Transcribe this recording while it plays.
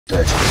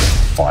30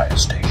 fire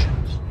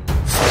stations,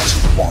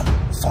 41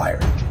 fire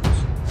engines,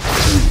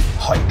 3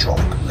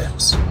 hydraulic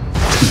lifts, 2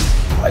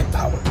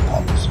 high-powered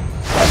pumps,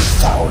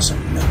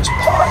 1,000 mince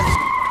pies,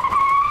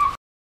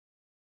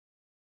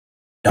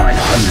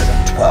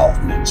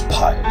 912 mince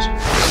pies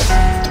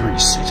covering 3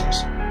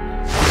 cities,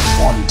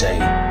 1 day,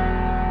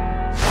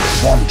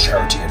 1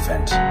 charity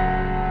event,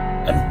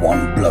 and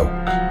 1 bloke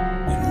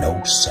with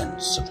no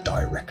sense of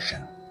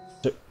direction.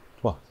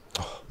 What?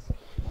 Oh.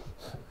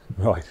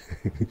 Right.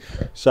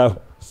 So,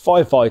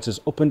 firefighters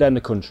up and down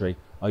the country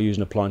are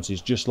using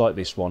appliances just like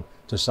this one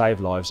to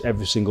save lives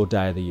every single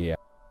day of the year.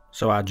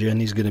 So our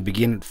journey is going to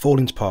begin at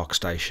Fallings Park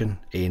Station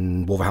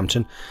in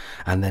Wolverhampton,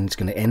 and then it's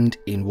going to end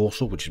in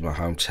Walsall, which is my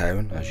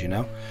hometown, as you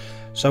know.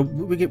 So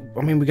we're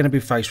going to be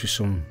faced with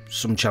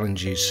some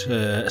challenges,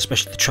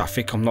 especially the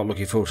traffic. I'm not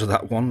looking forward to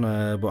that one,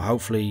 but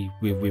hopefully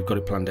we've got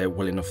it planned out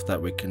well enough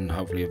that we can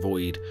hopefully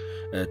avoid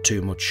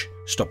too much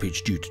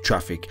stoppage due to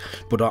traffic.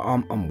 But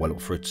I'm well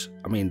up for it.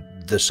 I mean,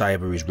 the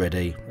Sabre is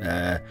ready,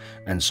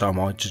 and so am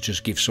I, to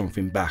just give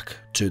something back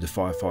to the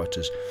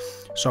firefighters.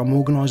 So I'm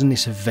organising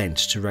this event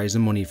to raise the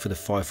money for the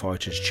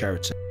Firefighters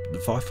Charity. The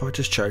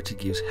Firefighters Charity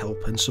gives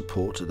help and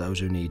support to those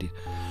who need it.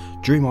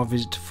 During my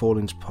visit to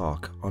Fallings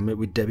Park, I met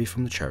with Debbie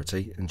from the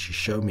charity, and she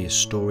showed me a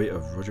story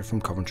of Roger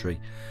from Coventry.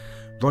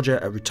 Roger,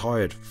 a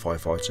retired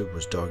firefighter,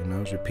 was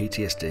diagnosed with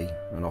PTSD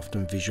and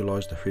often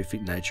visualised the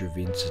horrific nature of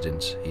the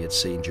incidents he had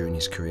seen during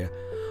his career.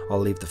 I'll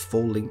leave the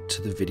full link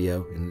to the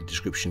video in the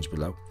descriptions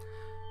below.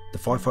 The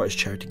Firefighters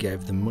Charity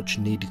gave the much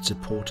needed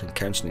support and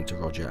counselling to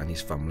Roger and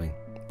his family.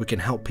 We can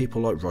help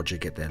people like Roger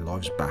get their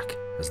lives back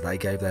as they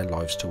gave their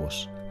lives to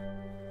us.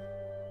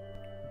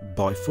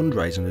 By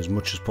fundraising as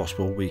much as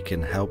possible, we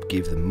can help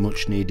give the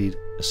much needed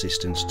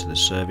assistance to the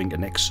serving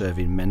and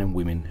ex-serving men and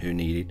women who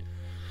need it.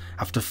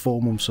 After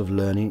 4 months of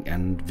learning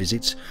and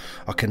visits,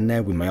 I can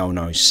now with my own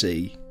eyes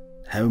see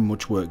how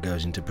much work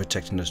goes into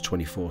protecting us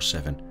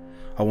 24/7.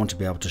 I want to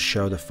be able to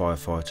show the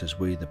firefighters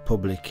we, the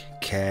public,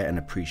 care and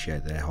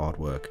appreciate their hard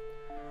work.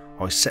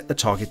 I set the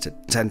target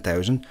at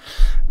 10,000.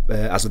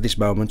 As of this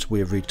moment, we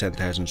have reached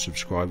 10,000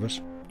 subscribers.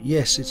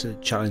 Yes, it's a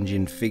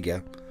challenging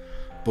figure,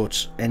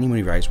 but any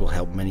money raised will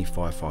help many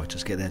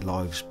firefighters get their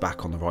lives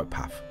back on the right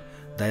path.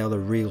 They are the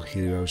real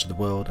heroes of the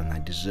world, and they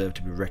deserve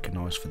to be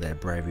recognised for their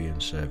bravery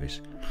and service.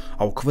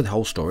 I will cover the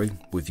whole story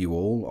with you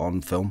all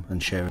on film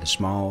and share the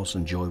smiles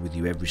and joy with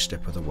you every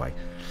step of the way.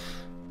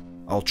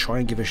 I'll try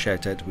and give a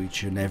shout out to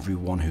each and every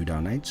one who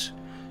donates,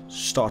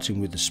 starting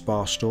with the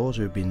Spa stores,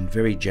 who have been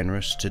very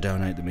generous to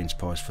donate the mince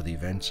pies for the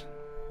event.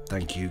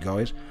 Thank you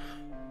guys.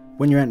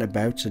 When you're out and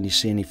about and you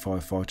see any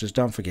firefighters,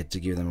 don't forget to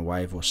give them a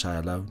wave or say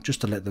hello,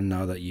 just to let them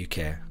know that you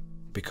care.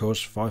 Because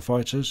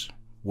firefighters,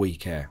 we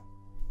care.